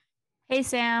Hey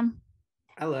Sam,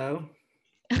 Hello.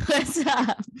 what's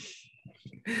up?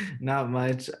 Not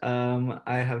much. I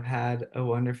have had a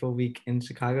wonderful week in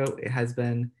Chicago. It has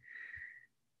been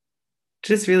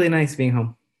just really nice being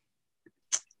home.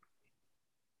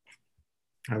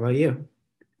 How about you?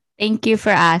 Thank you for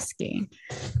asking.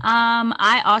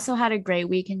 I also had a great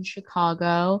week in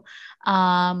Chicago.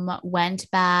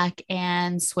 Went back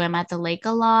and swam at the lake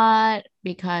a lot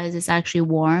because it's actually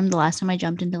warm. The last time I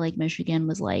jumped into Lake Michigan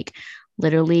was like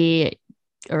literally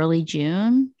early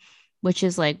June, which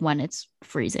is like when it's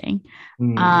freezing.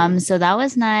 Mm. So that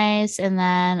was nice. And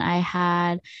then I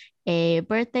had a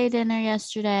birthday dinner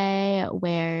yesterday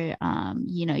where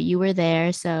you were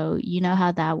there, so you know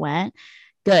how that went.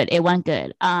 Good, it went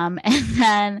good. And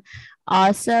then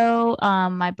also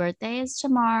my birthday is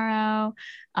tomorrow.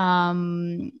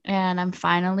 And I'm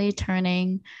finally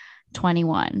turning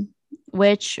 21,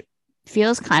 which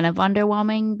feels kind of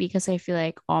underwhelming because I feel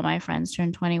like all my friends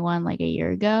turned 21 like a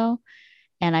year ago,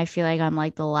 and I feel like I'm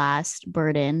like the last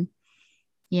burden,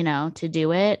 to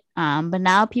do it. But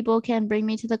now people can bring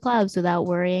me to the clubs without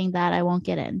worrying that I won't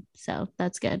get in. So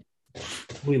that's good.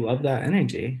 We love that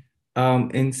energy.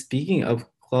 And speaking of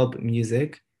club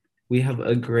music, we have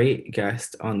a great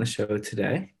guest on the show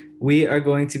today. We are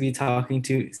going to be talking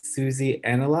to Susie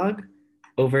Analog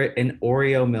over an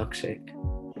Oreo milkshake.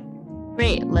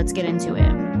 Great. Let's get into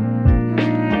it.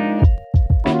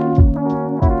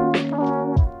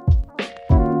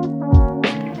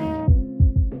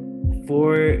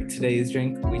 For today's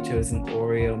drink, we chose an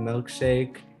Oreo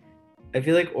milkshake. I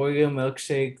feel like Oreo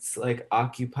milkshakes like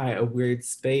occupy a weird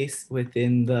space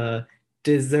within the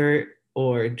dessert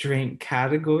or drink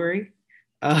category.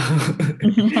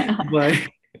 But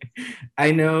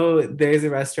I know there's a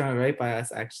restaurant right by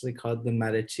us actually called the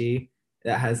Medici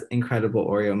that has incredible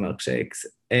Oreo milkshakes.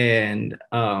 And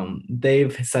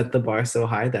they've set the bar so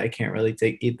high that I can't really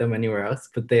eat them anywhere else,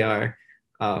 but they are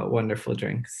wonderful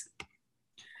drinks.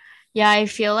 Yeah, I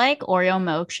feel like Oreo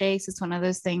milkshakes is one of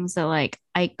those things that like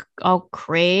I'll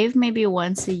crave maybe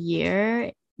once a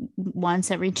year, once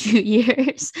every 2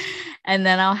 years, and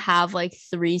then I'll have like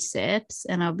three sips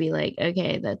and I'll be like,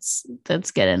 okay, that's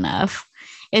good enough.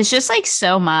 It's just like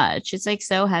so much. It's like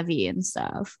so heavy and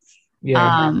stuff.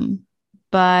 Yeah. Um,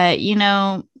 but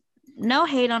no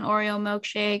hate on Oreo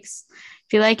milkshakes. I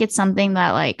feel like it's something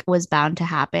that like was bound to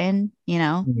happen.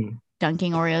 Mhm.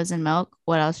 Dunking Oreos in milk.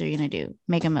 What else are you gonna do?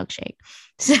 Make a milkshake.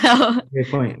 So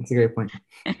Great point. It's a great point.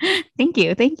 thank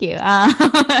you, thank you.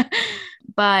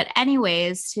 But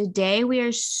anyways, today we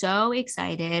are so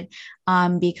excited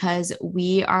because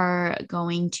we are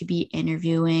going to be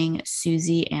interviewing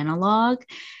Susie Analog.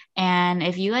 And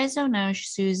if you guys don't know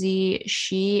Susie,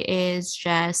 she is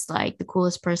just like the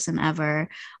coolest person ever.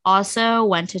 Also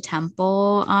went to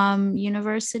Temple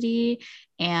University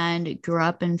and grew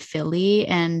up in Philly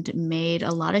and made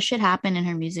a lot of shit happen in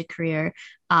her music career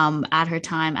at her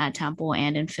time at Temple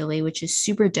and in Philly, which is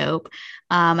super dope.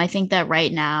 I think that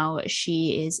right now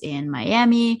she is in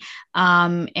Miami.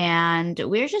 And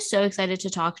we're just so excited to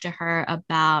talk to her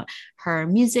about her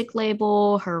music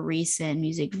label, her recent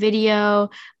music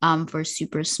video for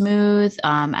Super Smooth,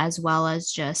 as well as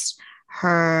just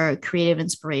her creative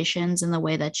inspirations and the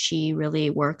way that she really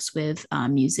works with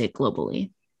music globally.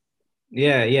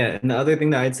 Yeah, yeah. And the other thing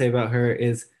that I'd say about her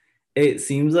is it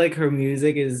seems like her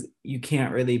music is you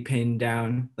can't really pin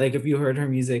down. Like if you heard her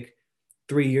music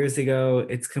 3 years ago,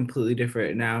 it's completely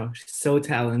different now. She's so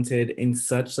talented and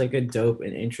such like a dope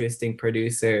and interesting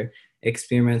producer,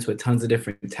 experiments with tons of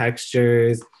different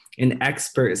textures, an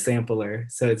expert sampler.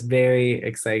 So it's very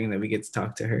exciting that we get to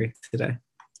talk to her today.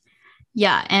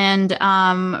 Yeah,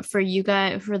 and for you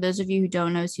guys, for those of you who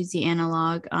don't know Susie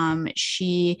Analog,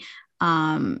 she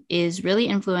is really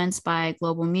influenced by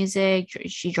global music.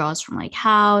 She draws from like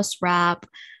house, rap,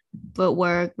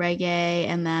 footwork, reggae,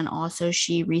 and then also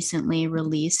she recently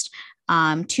released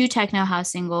two techno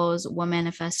house singles, One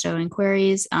Manifesto and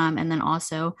Queries, and then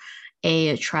also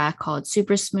a track called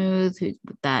Super Smooth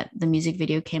that the music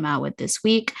video came out with this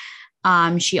week.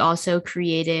 She also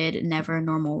created Never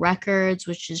Normal Records,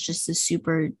 which is just a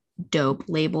super dope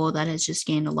label that has just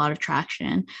gained a lot of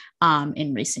traction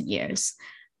in recent years.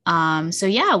 So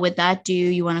yeah, with that, do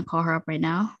you want to call her up right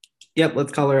now? Yep,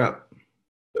 let's call her up.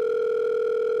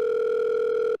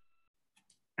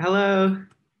 Hello.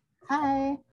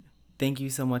 Hi. Thank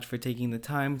you so much for taking the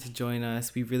time to join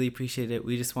us. We really appreciate it.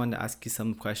 We just wanted to ask you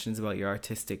some questions about your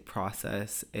artistic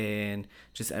process and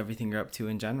just everything you're up to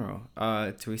in general.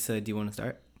 Teresa, do you want to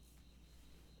start?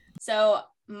 So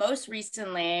most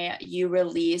recently, you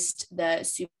released the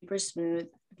Super Smooth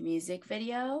music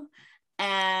video,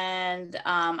 and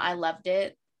I loved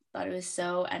it. Thought it was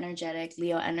so energetic,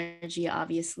 Leo energy,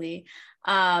 obviously.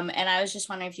 And I was just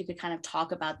wondering if you could kind of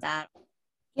talk about that.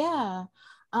 Yeah.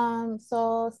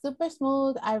 So Super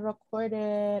Smooth, I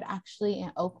recorded actually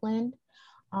in Oakland.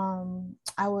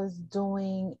 I was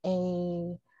doing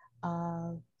a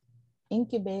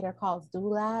incubator called Do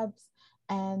Labs,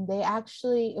 and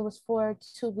it was for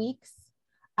 2 weeks.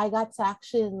 I got to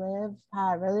actually live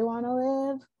how I really want to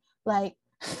live. Like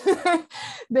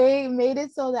they made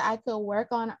it so that I could work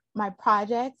on my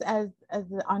projects as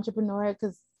an entrepreneur,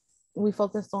 because we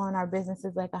focused on our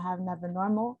businesses like I have Never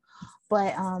Normal,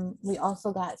 but we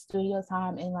also got studio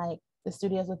time in like the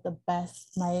studios with the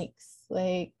best mics,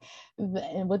 like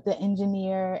with the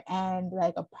engineer and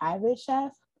like a private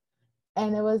chef.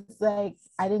 And it was like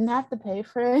I didn't have to pay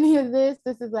for any of this.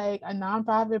 This is like a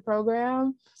nonprofit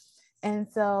program. And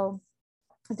so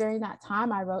during that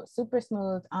time I wrote Super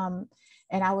Smooth,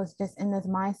 and I was just in this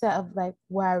mindset of like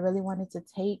where I really wanted to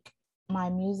take my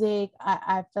music.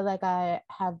 I feel like I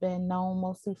have been known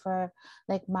mostly for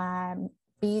like my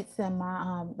beats and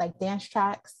my like dance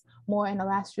tracks more in the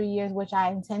last 3 years, which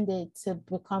I intended to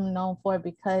become known for,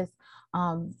 because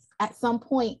at some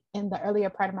point in the earlier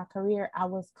part of my career, I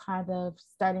was kind of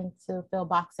starting to feel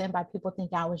boxed in by people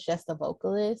thinking I was just a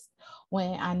vocalist,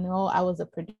 when I know I was a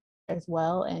producer as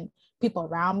well, and people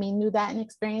around me knew that and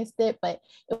experienced it. But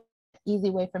it was an easy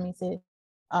way for me to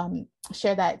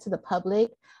share that to the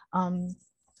public.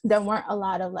 There weren't a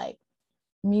lot of like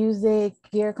music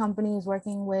gear companies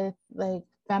working with like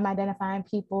femme identifying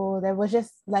people. There was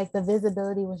just like the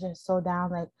visibility was just so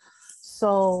down. Like,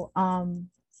 so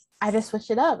I just switched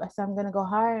it up. I said, I'm gonna go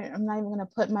hard. I'm not even gonna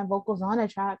put my vocals on a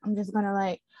track. I'm just gonna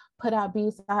like put out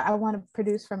beats. I want to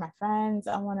produce for my friends.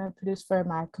 I want to produce for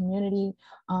my community,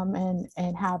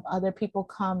 and have other people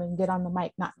come and get on the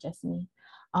mic, not just me.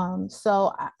 For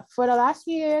the last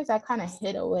few years, I kind of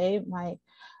hid away my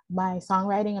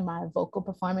songwriting and my vocal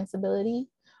performance ability,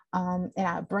 and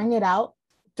I bring it out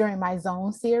during my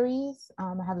Zone series.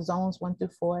 I have Zones 1 through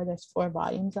 4. There's 4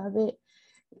 volumes of it.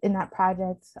 In that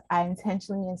project, I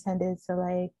intentionally intended to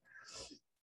like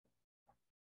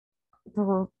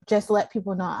just let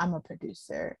people know I'm a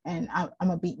producer and I'm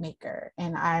a beat maker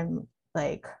and I'm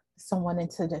like someone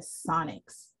into just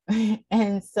sonics.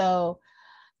 And so,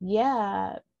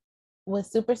 yeah, with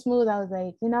Super Smooth, I was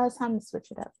like, it's time to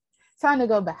switch it up. It's time to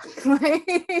go back.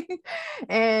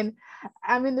 And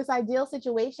I'm in this ideal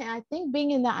situation. I think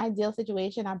being in the ideal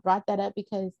situation, I brought that up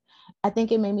because I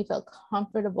think it made me feel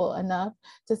comfortable enough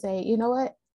to say, you know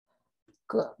what?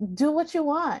 Do what you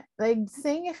want, like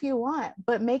sing if you want,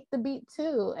 but make the beat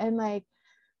too, and like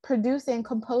produce and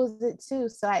compose it too.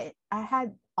 So I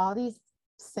had all these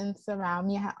synths around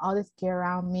me, I had all this gear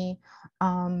around me,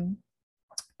 and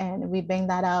we banged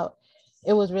that out.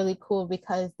 It was really cool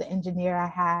because the engineer I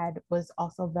had was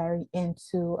also very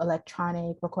into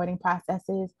electronic recording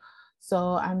processes.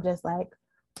 So I'm just like,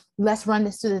 let's run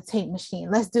this through the tape machine,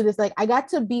 let's do this. Like I got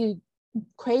to be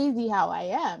crazy how I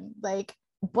am, like,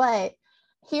 but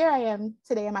here I am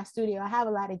today in my studio. I have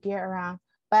a lot of gear around,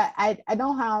 but I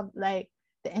don't have like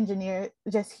the engineer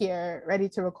just here ready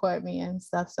to record me and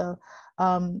stuff. So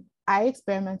I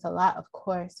experiment a lot, of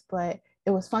course, but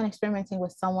it was fun experimenting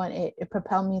with someone. It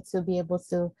propelled me to be able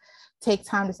to take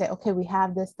time to say, okay, we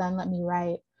have this done, let me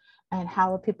write, and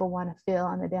how would people want to feel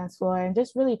on the dance floor, and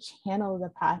just really channel the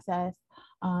process.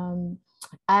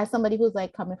 As somebody who's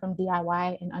like coming from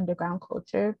DIY and underground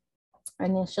culture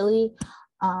initially,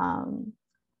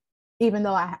 even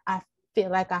though I feel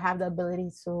like I have the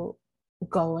ability to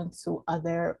go into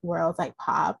other worlds like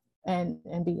pop and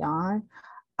beyond,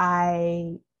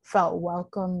 I felt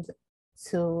welcomed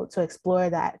to explore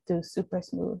that through Super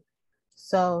Smooth.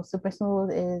 So Super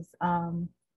Smooth is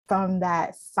from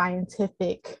that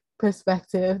scientific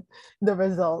perspective, the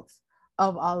results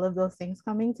of all of those things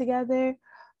coming together.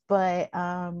 But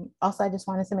also I just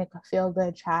wanted to make a feel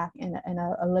good track and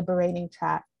a liberating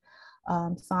track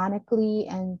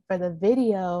sonically. And for the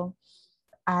video,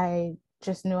 I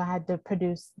just knew I had to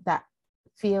produce that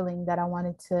feeling that I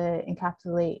wanted to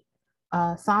encapsulate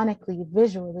sonically,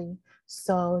 visually.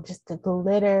 So just the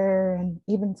glitter and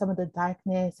even some of the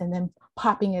darkness, and then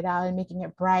popping it out and making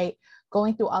it bright,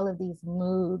 going through all of these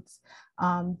moods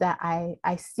that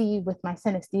I see with my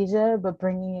synesthesia, but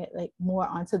bringing it like more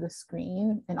onto the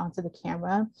screen and onto the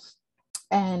camera.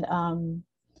 And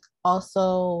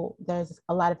also, there's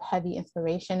a lot of heavy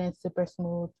inspiration in Super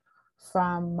Smooth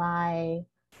from my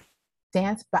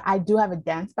dance, but I do have a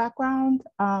dance background.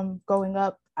 Growing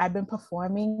up, I've been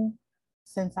performing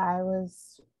since I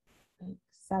was like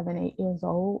 7, 8 years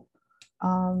old,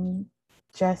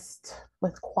 just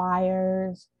with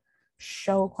choirs,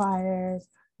 show choirs,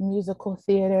 musical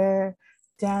theater,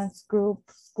 dance group,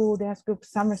 school dance group,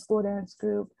 summer school dance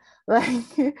group,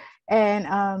 like,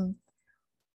 and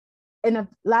in the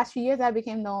last few years, I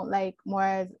became known like more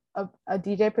as a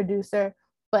DJ producer,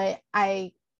 but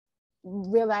I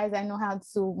realized I know how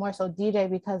to more so DJ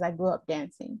because I grew up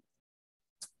dancing.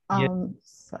 Yeah.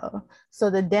 So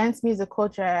the dance music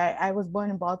culture, I was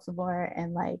born in Baltimore,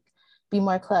 and like Be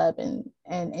More Club, and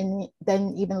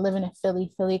then even living in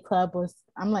Philly Club was,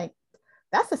 I'm like,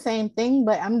 that's the same thing,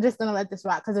 but I'm just gonna let this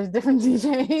rock because there's different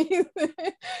DJs.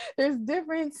 There's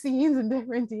different scenes and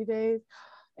different DJs.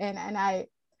 And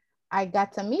I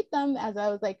got to meet them as I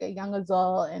was like a young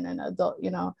adult and an adult,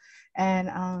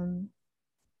 and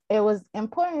it was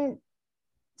important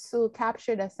to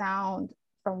capture the sound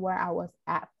from where I was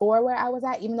at,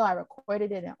 even though I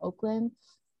recorded it in Oakland,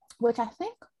 which I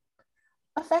think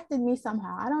affected me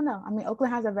somehow. I don't know. I mean,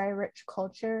 Oakland has a very rich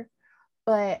culture,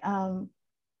 but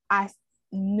I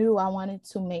knew I wanted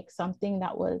to make something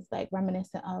that was like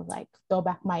reminiscent of like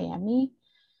throwback Miami,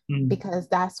 because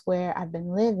that's where I've been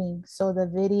living. So the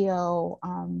video,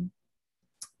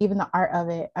 even the art of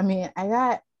it, I mean, I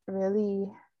got really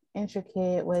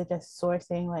intricate with just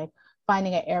sourcing, like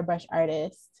finding an airbrush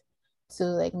artist to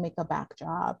like make a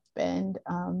backdrop, and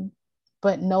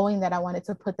but knowing that I wanted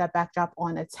to put that backdrop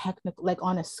on a technical, like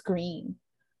on a screen,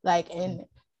 like and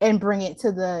bring it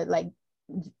to the like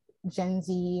Gen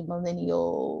Z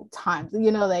millennial times,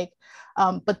 like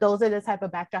but those are the type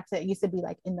of backdrops that used to be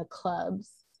like in the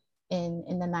clubs in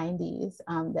the 90s,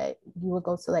 that you would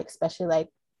go to, like especially like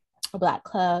a Black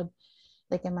club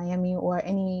like in Miami or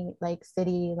any like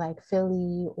city like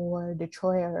Philly or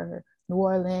Detroit or New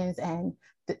Orleans, and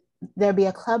there'd be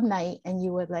a club night and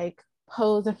you would like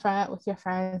pose in front with your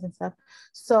friends and stuff.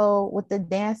 So with the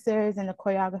dancers and the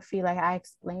choreography, like I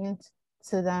explained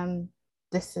to them,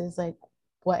 this is like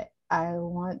what I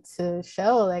want to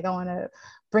show. Like I want to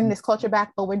bring this culture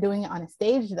back, but we're doing it on a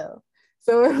stage though.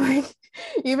 So we're like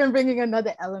even bringing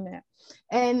another element.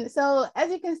 And so as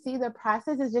you can see, the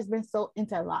process has just been so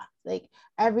interlocked. Like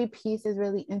every piece is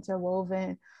really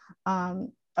interwoven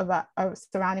about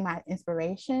surrounding my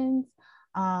inspirations.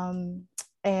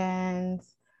 And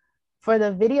for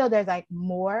the video, there's like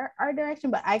more art direction,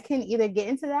 but I can either get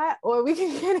into that or we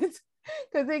can get into,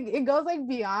 because it goes like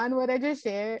beyond what I just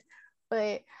shared.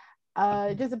 But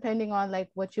just depending on like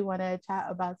what you want to chat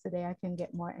about today, I can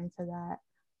get more into that.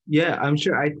 Yeah, I'm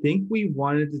sure. I think we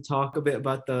wanted to talk a bit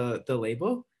about the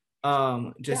label.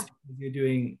 Just because you're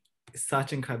doing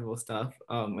such incredible stuff.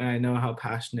 And I know how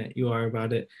passionate you are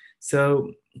about it.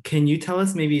 So can you tell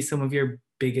us maybe some of your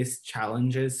biggest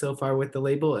challenges so far with the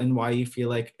label and why you feel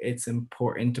like it's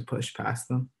important to push past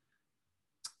them?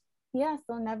 Yeah,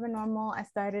 so Never Normal, I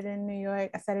started in New York.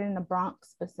 I started in the Bronx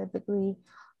specifically,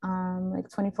 like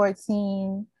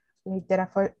 2014. We did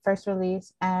our first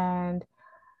release, and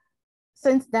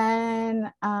since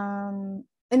then,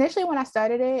 initially when I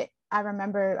started it, I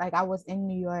remember like I was in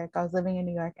New York, I was living in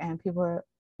New York, and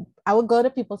I would go to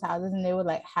people's houses and they would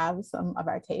like have some of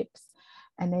our tapes,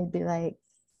 and they'd be like,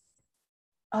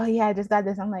 oh yeah, I just got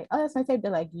this. I'm like, oh, that's my tape. They're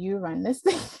like, you run this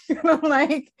thing? And I'm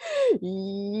like,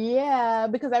 yeah,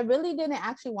 because I really didn't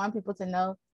actually want people to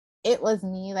know it was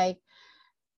me. Like,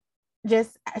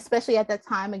 just especially at that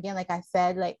time, again, like I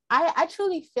said, like I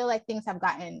truly feel like things have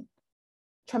gotten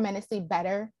tremendously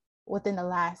better within the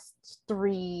last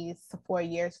 3 to 4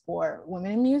 years for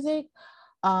women in music,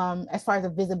 as far as the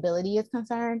visibility is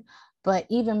concerned. But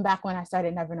even back when I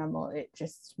started Never Normal, it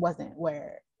just wasn't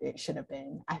where it should have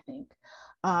been, I think.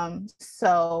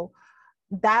 So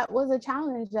that was a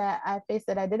challenge that I faced,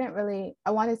 that I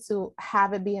wanted to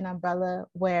have it be an umbrella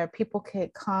where people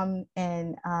could come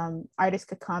and artists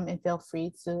could come and feel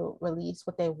free to release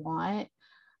what they want,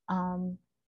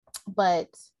 but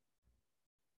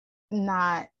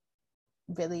not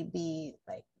really be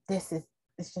like, it's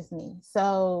just me.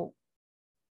 So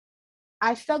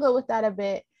I struggled with that a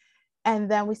bit.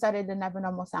 And then we started the Never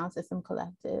Normal Sound System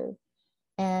Collective.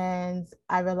 And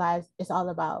I realized it's all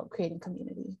about creating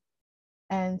community.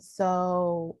 And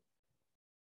so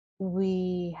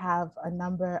we have a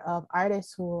number of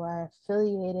artists who are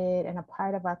affiliated and a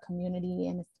part of our community.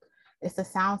 And it's a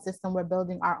sound system. We're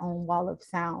building our own wall of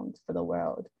sound for the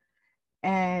world.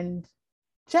 And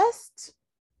just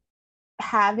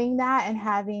having that, and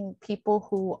having people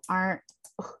who aren't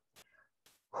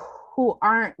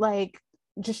like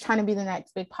just trying to be the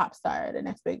next big pop star, the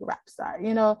next big rap star,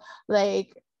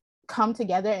 like come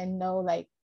together and know like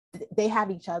they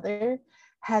have each other,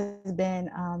 has been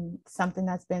something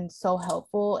that's been so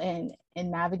helpful in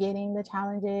navigating the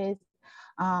challenges.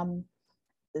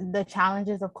 The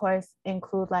challenges, of course,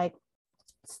 include like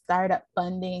startup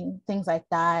funding, things like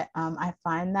that. I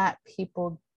find that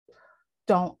people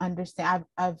don't understand.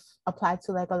 I've applied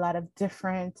to like a lot of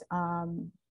different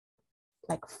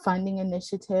like funding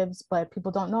initiatives, but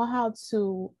people don't know how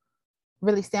to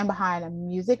really stand behind a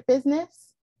music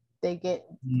business. They get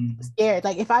scared.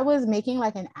 Like if I was making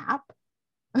like an app,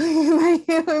 like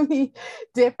it would be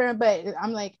different, but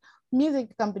I'm like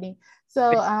music company.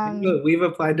 So we've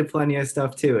applied to plenty of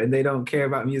stuff too, and they don't care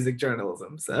about music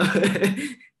journalism. So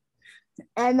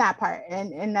and that part,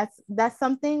 and that's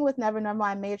something with Never Normal.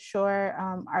 I made sure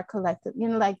our collective, you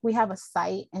know, like we have a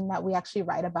site and that we actually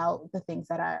write about the things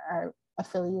that our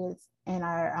affiliates and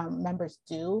our members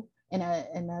do in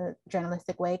a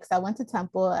journalistic way. Because I went to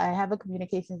Temple, I have a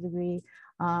communications degree.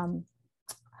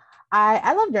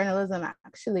 I love journalism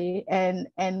actually, and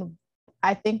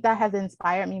I think that has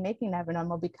inspired me making Never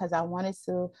Normal, because I wanted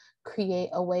to create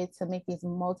a way to make these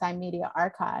multimedia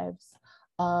archives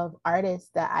of artists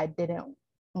that I didn't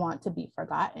want to be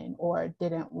forgotten or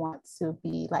didn't want to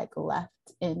be like left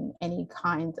in any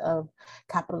kind of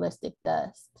capitalistic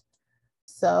dust.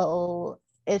 So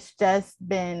it's just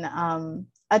been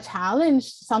a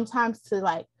challenge sometimes to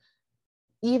like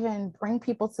even bring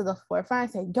people to the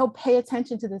forefront and say, yo, pay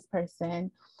attention to this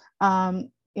person.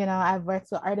 You know, I've worked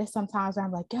with artists sometimes where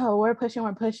I'm like, yo, we're pushing.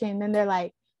 And then they're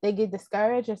like, they get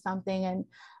discouraged or something.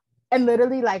 And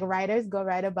literally like writers go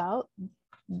write about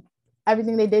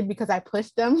everything they did because I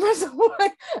pushed them for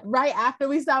someone right after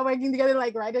we started working together.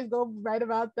 Like writers go write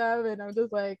about them. And I'm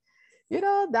just like, you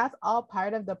know, that's all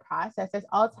part of the process. It's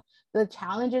all the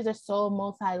challenges are so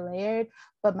multi-layered,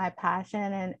 but my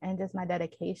passion and just my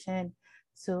dedication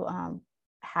to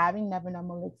having Never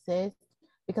Normal exist,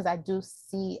 because I do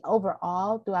see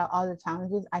overall throughout all the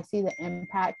challenges, I see the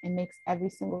impact it makes every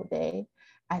single day.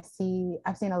 I've seen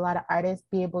a lot of artists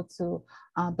be able to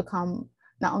become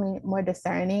not only more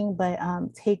discerning, but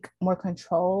take more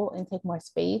control and take more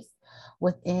space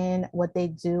within what they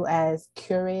do as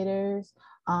curators,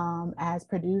 as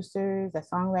producers, as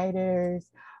songwriters,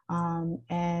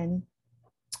 and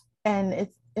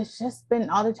it's just been,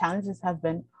 all the challenges have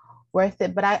been worth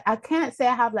it. But I can't say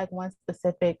I have like one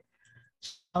specific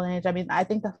challenge. I mean, I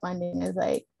think the funding is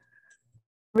like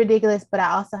ridiculous, but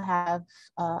I also have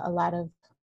a lot of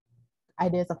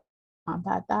ideas of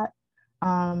combat that.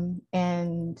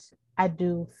 And I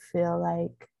do feel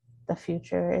like the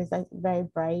future is like very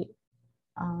bright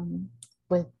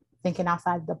with thinking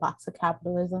outside the box of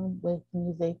capitalism with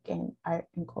music and art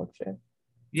and culture.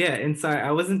 yeah, and sorry,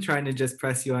 I wasn't trying to just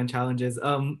press you on challenges.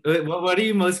 What are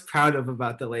you most proud of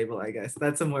about the label? I guess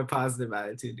that's a more positive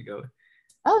attitude to go with.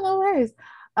 Oh, no worries.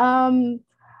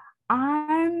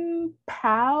 I'm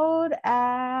proud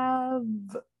of,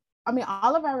 I mean,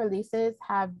 all of our releases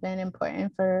have been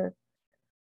important for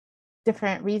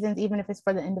different reasons, even if it's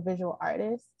for the individual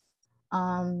artists.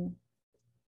 I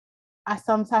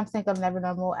sometimes think of Never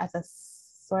Normal as a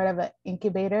sort of an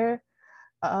incubator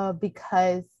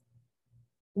because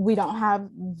we don't have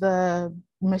the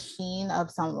machine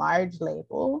of some large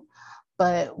label,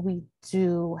 but we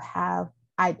do have,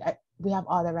 we have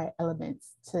all the right elements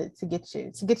to get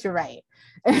you right,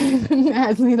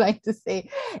 as we like to say.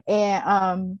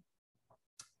 And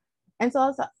so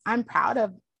also, I'm proud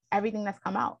of everything that's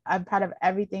come out. I'm proud of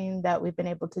everything that we've been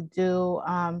able to do,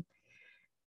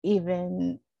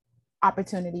 even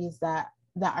opportunities that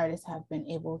the artists have been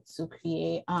able to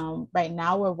create. Right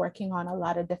now, we're working on a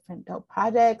lot of different dope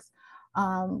projects.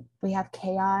 We have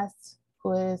Chaos,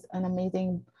 who is an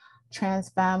amazing trans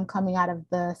femme coming out of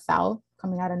the South,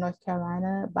 coming out of North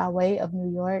Carolina by way of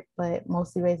New York, but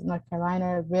mostly raised in North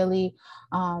Carolina, really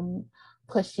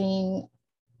pushing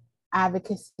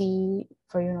advocacy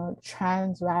for, you know,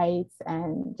 trans rights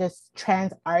and just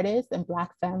trans artists and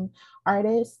Black femme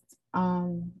artists.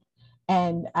 And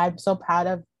I'm so proud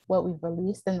of what we've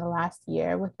released in the last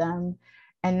year with them.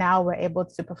 And now we're able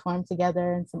to perform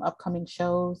together in some upcoming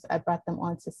shows. I brought them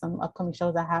on to some upcoming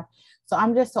shows I have. So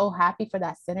I'm just so happy for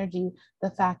that synergy.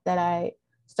 The fact that I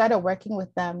started working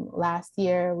with them last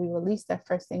year. We released their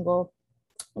first single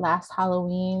last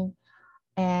Halloween,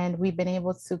 and we've been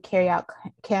able to carry out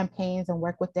campaigns and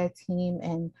work with their team.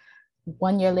 And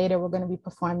 1 year later, we're going to be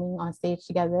performing on stage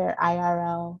together,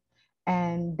 IRL.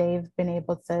 And they've been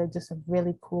able to do some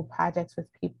really cool projects with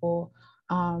people.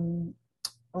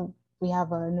 We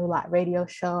have a New Lot radio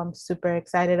show I'm super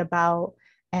excited about.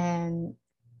 And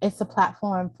it's a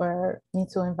platform for me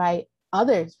to invite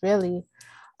others, really,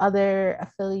 other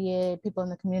affiliate people in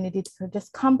the community to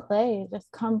just come play,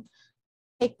 just come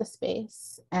take the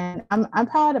space. And I'm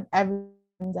proud of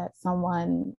everything that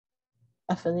someone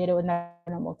affiliated with Never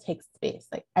Normal takes space.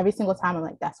 Like every single time I'm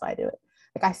like, that's why I do it.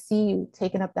 Like I see you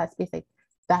taking up that space, like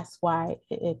that's why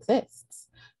it exists,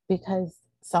 because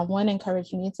someone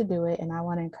encouraged me to do it, and I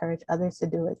want to encourage others to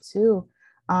do it too.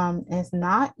 It's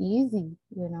not easy,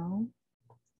 you know.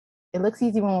 It looks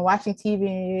easy when we're watching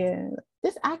TV and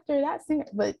this actor, that singer,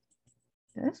 but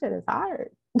that shit is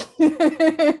hard.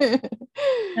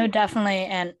 No, definitely.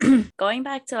 And going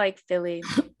back to like Philly,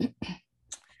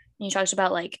 you talked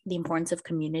about like the importance of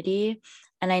community.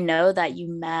 And I know that you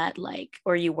met like,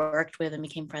 or you worked with and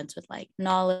became friends with like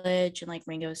Knowledge and like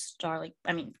Ringo Starr, like,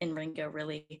 I mean, in Ringo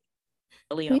really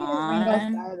early He is Ringo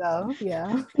on. Starr though,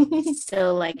 yeah.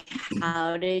 So like,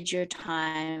 how did your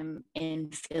time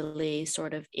in Philly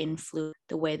sort of influence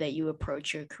the way that you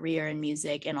approach your career in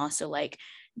music, and also like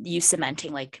you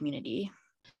cementing like community?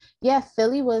 Yeah,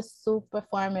 Philly was super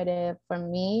formative for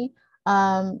me,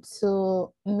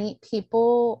 to meet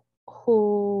people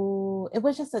who, it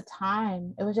was just a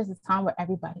time. It was just a time where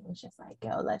everybody was just like,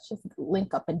 yo, let's just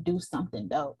link up and do something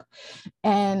dope.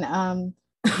 And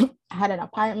I had an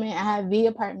apartment. I had the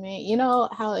apartment. You know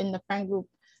how in the friend group,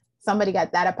 somebody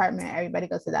got that apartment, everybody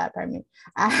goes to that apartment.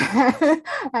 I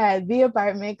had the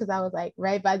apartment because I was like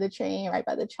right by the train, right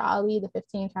by the trolley, the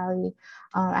 15 trolley,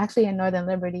 actually in Northern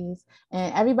Liberties.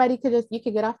 And everybody could just, you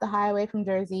could get off the highway from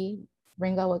Jersey,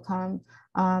 Ringo would come,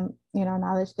 you know,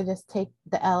 Knowledge could just take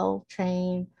the L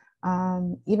train.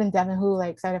 Even Devin, who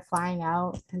like started flying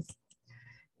out,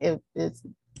 because it's,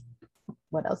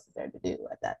 what else is there to do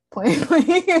at that point?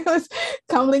 It was,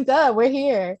 come linked up, we're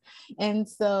here. And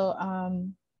so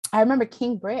I remember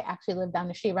King Britt actually lived down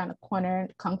the street around the corner.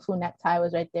 Kung Fu Necktie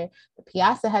was right there. The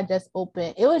Piazza had just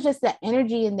opened. It was just the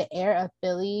energy in the air of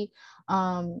Philly,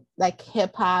 like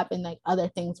hip hop and like other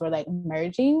things were like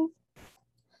merging.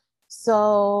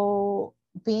 So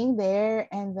being there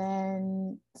and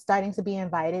then starting to be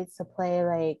invited to play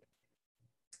like,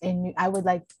 and I would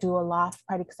like do a loft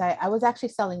party because I was actually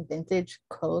selling vintage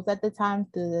clothes at the time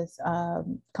through this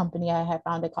company I had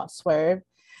founded called Swerve.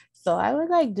 So I would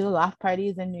like do loft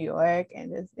parties in New York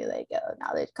and just be like, yo,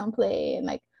 Knowledge, come play. And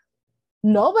like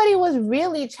nobody was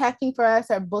really checking for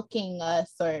us or booking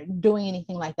us or doing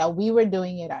anything like that. We were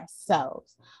doing it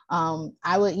ourselves.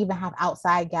 I would even have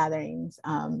outside gatherings.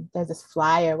 There's this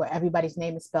flyer where everybody's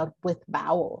name is spelled with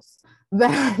vowels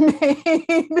that I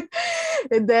made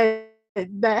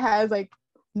that has like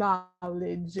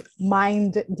Knowledge,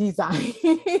 Mind, Design.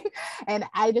 And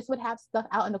I just would have stuff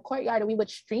out in the courtyard and we would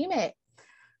stream it.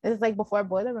 This is like before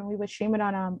Boiler Room. We would stream it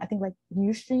on I think like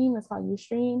Ustream. It's called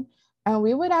Ustream. And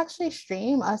we would actually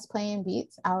stream us playing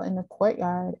beats out in the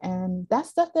courtyard. And that's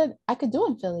stuff that I could do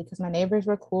in Philly because my neighbors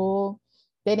were cool.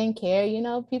 They didn't care. You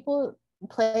know, people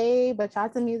play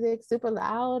bachata music super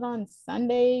loud on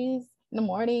Sundays in the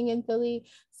morning in Philly.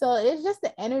 So it's just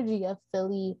the energy of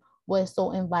Philly was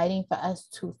so inviting for us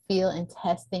to feel and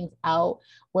test things out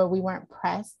where we weren't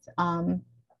pressed.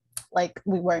 Like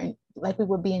we weren't, like we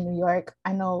would be in New York.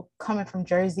 I know coming from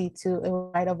Jersey too, it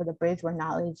was right over the bridge where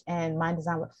Knowledge and Mind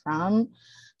Design were from.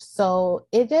 So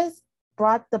it just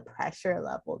brought the pressure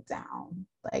level down.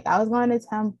 Like I was going to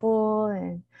Temple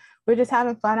and we're just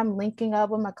having fun. I'm linking up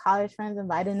with my college friends,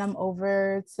 inviting them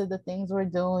over to the things we're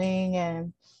doing.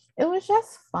 And it was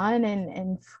just fun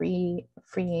and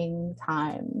freeing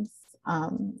times.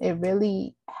 It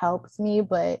really helped me,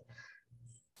 but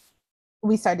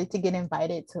we started to get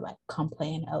invited to like come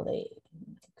play in LA,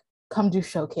 come do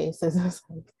showcases. It's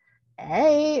like, all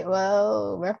right,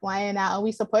 well, we're flying out and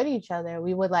we support each other.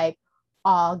 We would like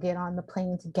all get on the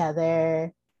plane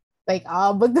together, like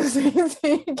all book the same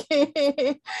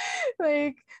ticket.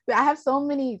 Like I have so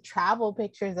many travel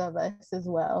pictures of us as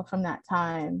well from that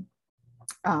time.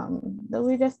 That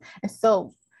we just, and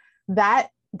so that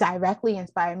directly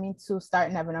inspired me to start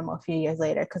Never No More a few years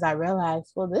later because I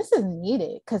realized, well, this is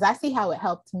needed because I see how it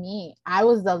helped me. I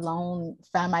was the lone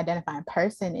femme identifying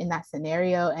person in that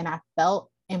scenario, and I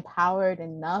felt empowered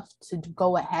enough to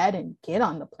go ahead and get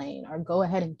on the plane or go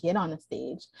ahead and get on the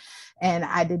stage. And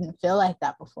I didn't feel like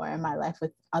that before in my life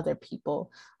with other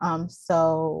people.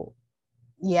 So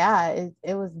yeah,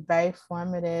 it was very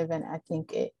formative, and I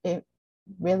think it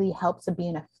really helps to be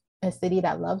in a city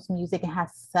that loves music and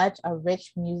has such a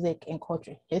rich music and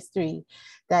culture history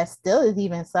that still is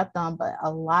even slept on, but a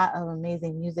lot of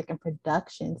amazing music and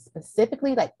productions,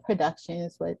 specifically like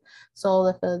productions with Soul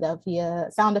of Philadelphia,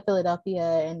 Sound of Philadelphia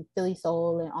and Philly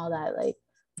Soul and all that, like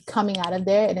coming out of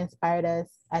there, it inspired us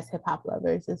as hip hop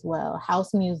lovers as well.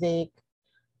 House music,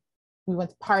 we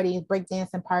went to parties,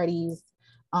 breakdancing parties,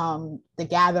 the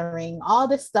gathering, all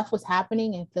this stuff was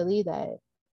happening in Philly that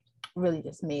really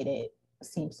just made it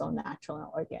seem so natural and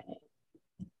organic.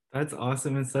 That's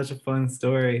awesome and such a fun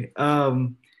story.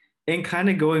 And kind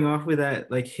of going off with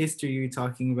that like history you're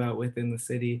talking about within the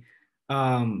city,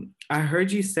 I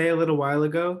heard you say a little while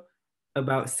ago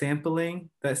about sampling,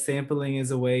 that sampling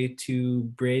is a way to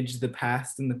bridge the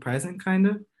past and the present, kind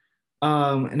of.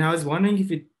 And I was wondering if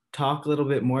you'd talk a little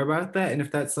bit more about that and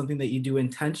if that's something that you do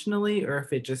intentionally or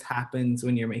if it just happens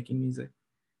when you're making music.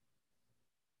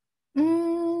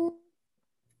 Mm,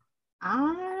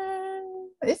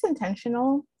 it's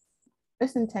intentional.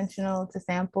 It's intentional to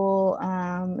sample,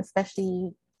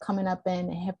 especially coming up in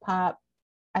hip hop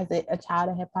as a child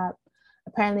of hip hop.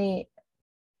 Apparently,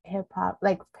 hip hop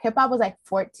was like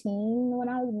 14 when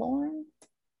I was born.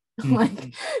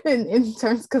 Like in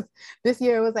terms, because this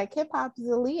year it was like hip hop is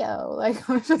a Leo. Like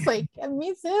I was just like, yeah,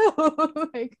 me too.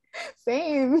 Like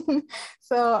same.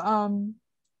 So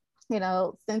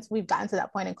since we've gotten to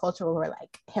that point in culture where we're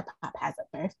like hip hop has a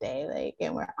birthday, like,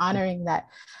 and we're honoring that,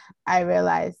 I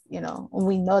realized,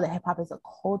 we know that hip hop is a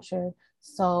culture.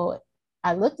 So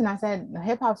I looked and I said,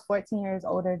 hip hop's 14 years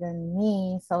older than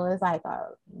me. So it's like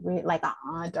like an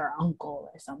aunt or uncle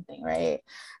or something, right?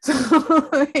 So,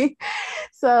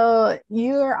 so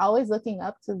you're always looking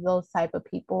up to those type of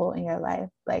people in your life.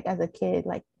 Like as a kid,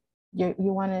 like you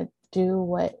want to do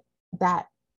what that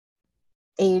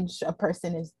age a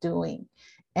person is doing.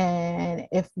 And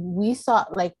if we saw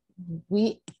like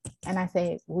and I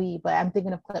say we, but I'm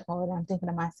thinking of Clip Mode, I'm thinking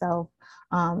of myself,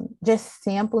 just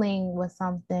sampling was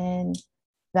something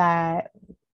that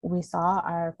we saw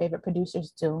our favorite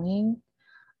producers doing.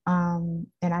 And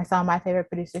I saw my favorite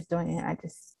producers doing it. And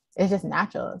it's just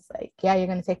natural. It's like, yeah, you're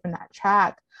going to take from that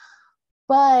track,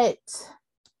 but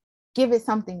give it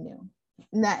something new.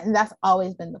 And that's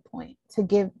always been the point, to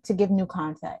give new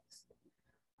context.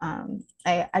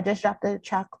 I just dropped a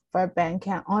track for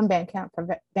Bandcamp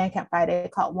for Bandcamp Friday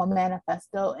called One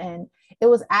Manifesto, and it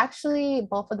was actually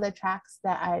both of the tracks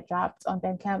that I dropped on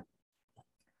Bandcamp.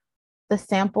 The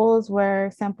samples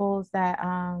were samples that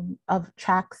of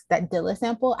tracks that Dilla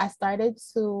sample. I started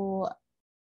to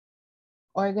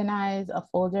organize a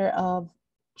folder of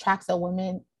tracks of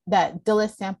women that Dilla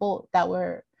sampled that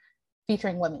were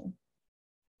featuring women.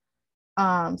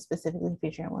 Specifically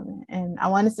featuring women, and I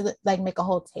wanted to like make a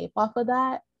whole tape off of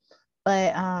that,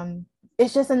 but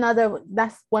it's just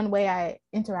that's one way I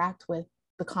interact with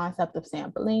the concept of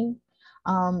sampling,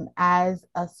 as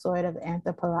a sort of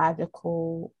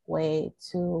anthropological way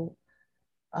to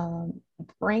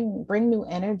bring new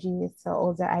energies to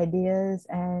older ideas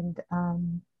and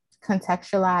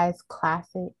contextualize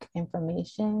classic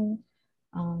information.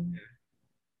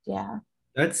 Yeah,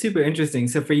 That's super interesting.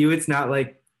 So for you, it's not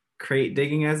like crate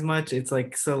digging as much. It's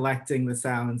like selecting the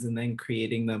sounds and then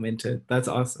creating them into. That's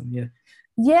awesome. Yeah.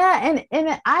 Yeah,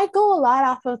 and I go a lot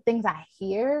off of things I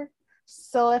hear.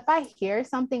 So if I hear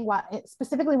something,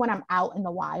 specifically when I'm out in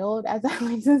the wild, as I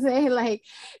like to say, like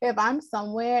if I'm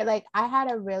somewhere, like I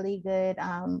had a really good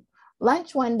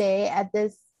lunch one day at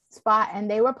this spot, and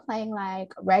they were playing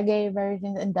like reggae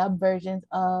versions and dub versions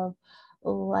of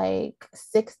like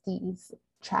 60s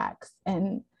tracks,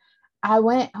 and I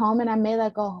went home and I made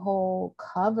like a whole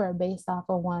cover based off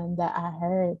of one that I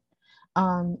heard.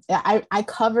 I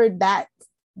covered that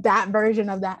version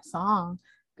of that song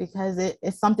because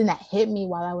it's something that hit me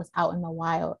while I was out in the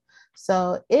wild.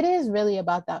 So it is really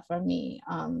about that for me.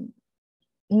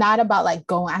 Not about like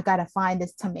going, I gotta find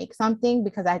this to make something,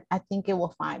 because I think it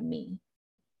will find me.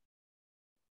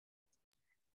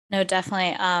 No,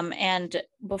 definitely. And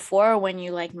before, when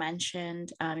you like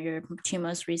mentioned your two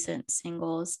most recent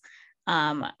singles,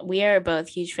 we are both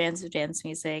huge fans of dance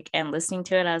music, and listening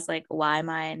to it, I was like, why am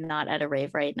I not at a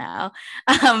rave right now?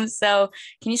 So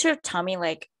can you sort of tell me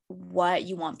like what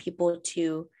you want people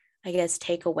to, I guess,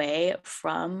 take away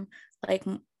from like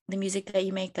the music that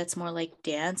you make that's more like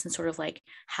dance, and sort of like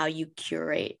how you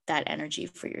curate that energy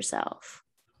for yourself?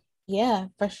 Yeah,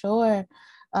 for sure.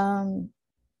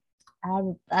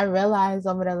 I realized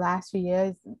over the last few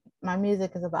years, my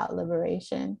music is about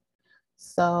liberation.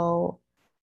 So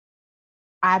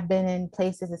I've been in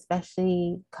places,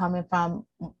 especially coming from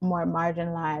more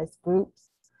marginalized groups,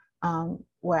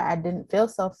 where I didn't feel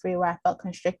so free, where I felt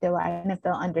constricted, where I didn't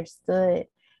feel understood.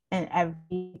 And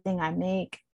everything I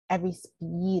make, every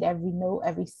speed, every note,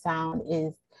 every sound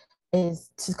is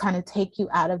to kind of take you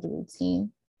out of the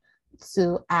routine,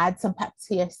 to add some pep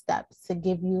to your steps, to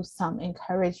give you some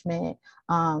encouragement,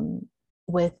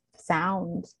 with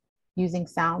sound, using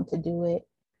sound to do it.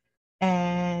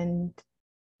 And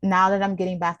now that I'm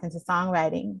getting back into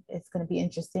songwriting, it's going to be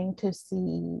interesting to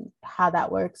see how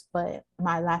that works. But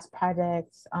my last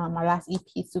project, my last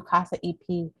EP, Sukasa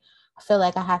EP, I feel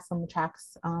like I had some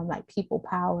tracks, like People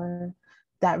Power,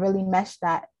 that really meshed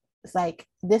that. It's like,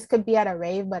 this could be at a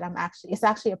rave, but it's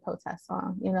actually a protest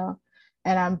song,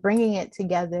 and I'm bringing it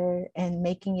together and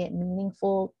making it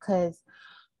meaningful, because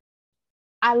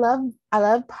I love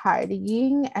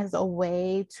partying as a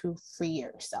way to free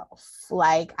yourself.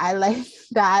 Like, I like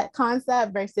that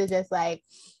concept versus just like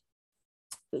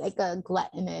a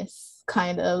gluttonous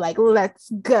kind of like,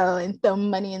 let's go and throw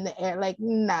money in the air. Like,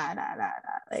 nah.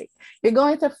 Like, you're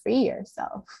going to free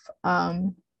yourself.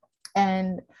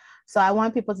 And so I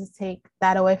want people to take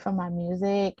that away from my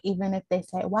music, even if they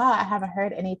say, wow, I haven't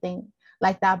heard anything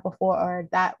like that before, or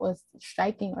that was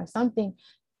striking, or something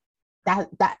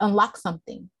that unlocks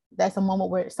something. That's a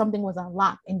moment where something was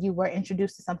unlocked and you were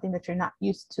introduced to something that you're not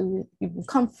used to. You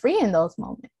become free in those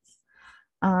moments.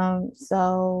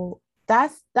 So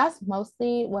that's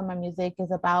mostly what my music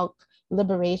is about: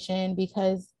 liberation,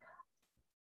 because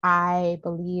I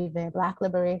believe in Black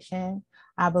liberation.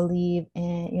 I believe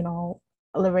in,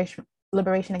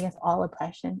 liberation against all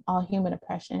oppression, all human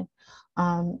oppression.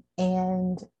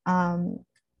 And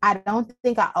I don't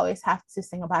think I always have to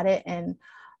sing about it in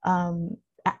an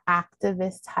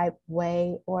activist type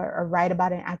way, or write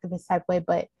about it in an activist type way,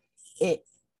 but it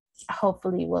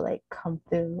hopefully will like come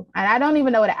through. And I don't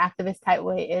even know what an activist type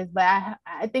way is, but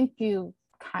I think you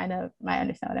kind of might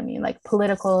understand what I mean. Like,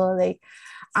 political, like,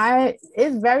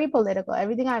 it's very political.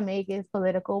 Everything I make is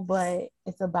political, but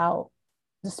it's about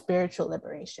the spiritual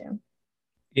liberation.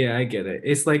 Yeah, I get it.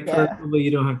 It's like Yeah. political, but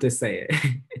you don't have to say it.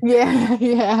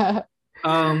 Yeah.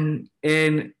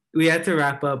 And we had to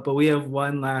wrap up, but we have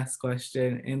one last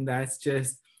question, and that's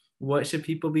just, what should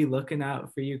people be looking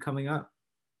out for you coming up?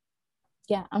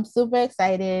 Yeah, I'm super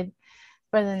excited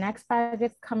for the next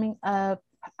project coming up.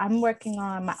 I'm working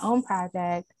on my own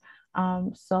project.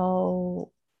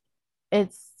 So it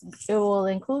will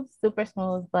include Super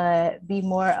Smooth, but be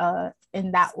more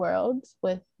in that world,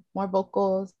 with more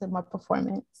vocals and more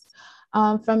performance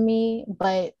from me,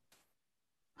 but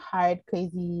hard,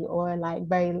 crazy, or like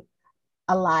very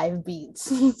alive beats.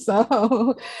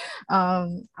 So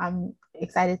I'm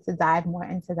excited to dive more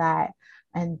into that,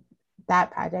 and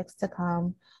that project's to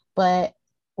come. But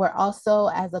we're also,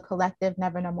 as a collective,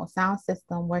 Never Normal Sound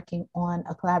System, working on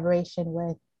a collaboration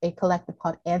with a collective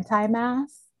called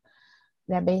Anti-Mass.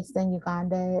 They're based in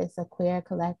Uganda. It's a queer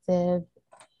collective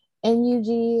in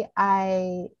UG.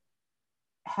 I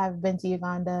have been to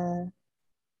Uganda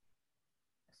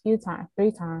a few times,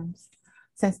 3 times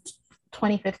since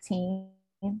 2015,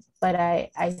 but I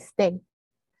stay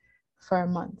for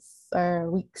months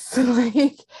or weeks.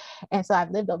 Like, and so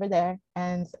I've lived over there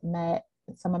and met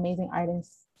some amazing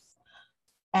artists.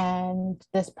 And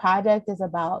this project is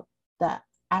about the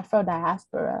Afro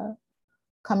diaspora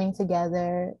coming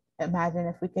together. Imagine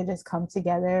if we could just come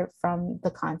together from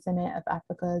the continent of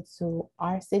Africa to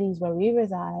our cities where we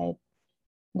reside,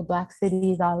 the Black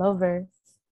cities all over,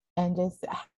 and just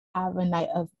have a night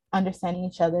of understanding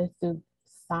each other through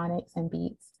sonics and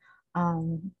beats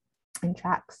and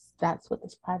tracks. That's what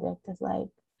this project is like.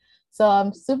 So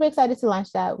I'm super excited to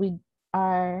launch that. We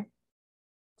are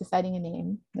deciding a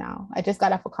name now. I just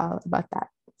got off a call about that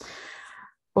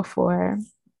before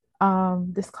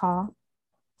this call.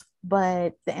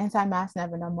 But the Anti-Mass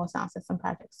Never Normal Sound System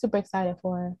project, super excited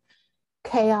for.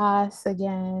 Chaos,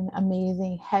 again,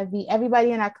 amazing, heavy.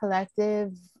 Everybody in our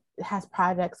collective has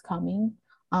projects coming.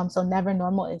 So Never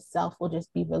Normal itself will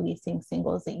just be releasing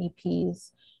singles and EPs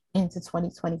into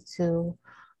 2022.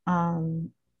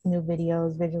 New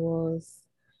videos, visuals,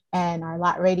 and our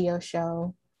Lot Radio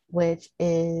show, which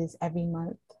is every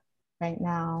month right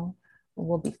now.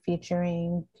 We'll be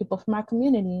featuring people from our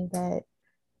community that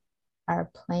are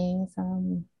playing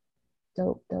some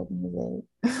dope music.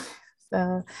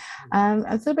 So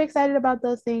I'm super excited about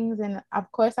those things. And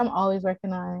of course, I'm always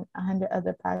working on 100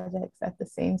 other projects at the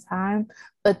same time.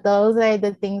 But those are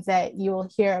the things that you will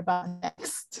hear about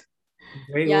next.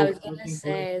 Great. Yeah, I Well, was gonna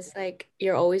say, it's like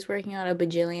you're always working on a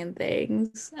bajillion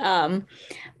things.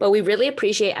 But we really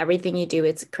appreciate everything you do.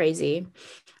 It's crazy.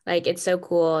 Like, it's so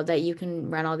cool that you can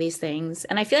run all these things.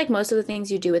 And I feel like most of the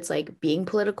things you do, it's like being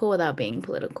political without being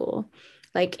political,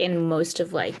 like in most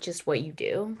of like just what you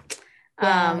do.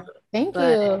 Yeah, thank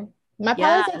But you. My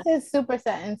yeah, politics is super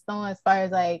set in stone as far as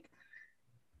like,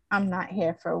 I'm not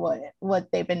here for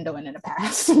what they've been doing in the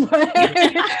past.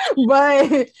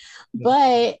 but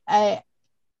but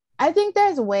I think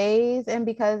there's ways, and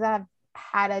because I've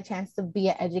had a chance to be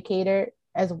an educator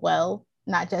as well,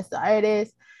 not just the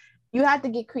artist, you have to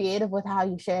get creative with how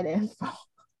you share the info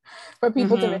for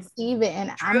people to receive it.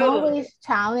 And I'm always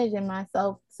challenging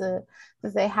myself to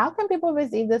say, how can people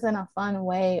receive this in a fun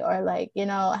way? Or like,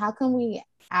 how can we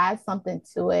add something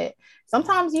to it?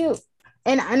 Sometimes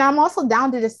and I'm also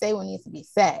down to just say what needs to be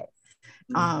said.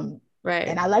 Right.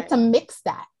 And I like to mix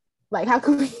that. Like, how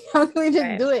can we just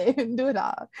Right. do it and do it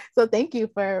all? So thank you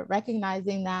for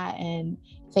recognizing that and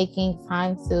taking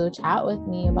time to chat with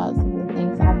me about some of the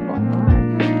things I have going on.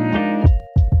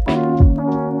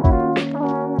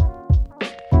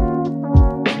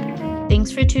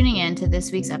 Thanks for tuning in to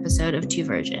this week's episode of Two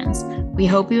Virgins. We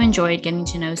hope you enjoyed getting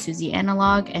to know Susie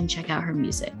Analog and check out her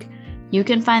music. You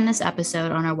can find this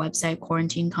episode on our website,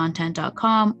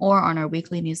 quarantinecontent.com, or on our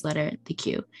weekly newsletter, The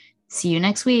Q. See you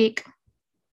next week.